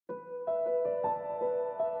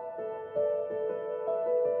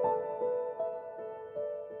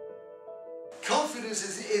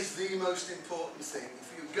Confidence is the most important thing.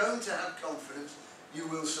 If you're going to have confidence, you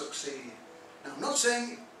will succeed. Now, I'm not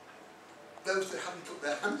saying those that haven't put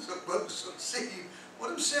their hands up won't succeed.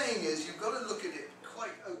 What I'm saying is you've got to look at it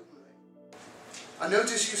quite openly. I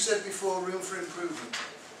noticed you said before room for improvement.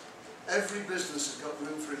 Every business has got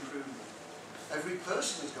room for improvement. Every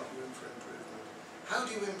person has got room for improvement. How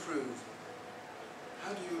do you improve?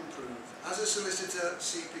 How do you improve? As a solicitor,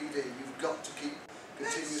 CPD, you've got to keep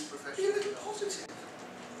continuous professional development. Be a little positive.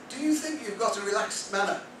 Do you think you've got a relaxed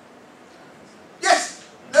manner? Yes?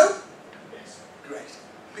 No? Yes. Great.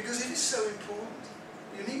 Because it is so important.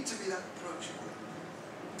 You need to be that approachable.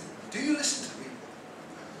 Do you listen to people?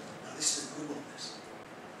 Now this is a good one, this.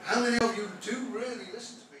 How many of you do really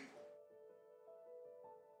listen to people?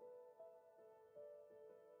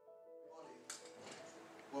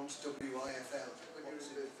 Wants WIFL.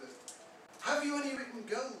 Have you any written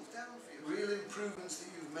goals down for you? Real improvements that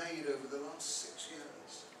you've made over the last 6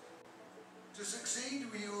 years? To succeed,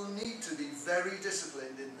 you will need to be very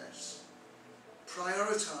disciplined in this.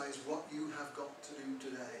 Prioritise what you have got to do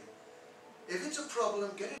today. If it's a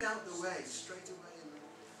problem, get it out the way, straight away.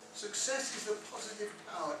 Success is the positive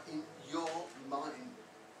power in your mind.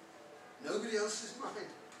 Nobody else's mind,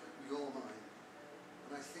 but your mind.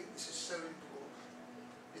 And I think this is so important.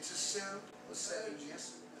 It's as simple as saying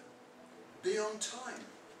yes and no. Be on time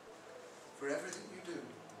for everything you do.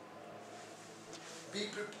 Be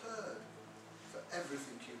prepared for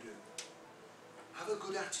everything you do. Have a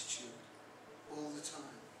good attitude all the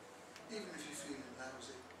time. Even if you're feeling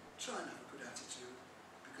lousy, try and have a good attitude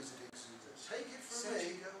because it exudes us. Take it from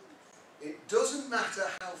me, it doesn't matter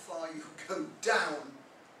how far you go down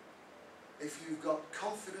if you've got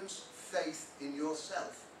confidence, faith in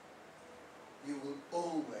yourself, you will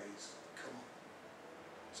always come on.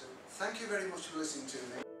 So thank you very much for listening to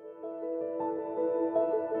me.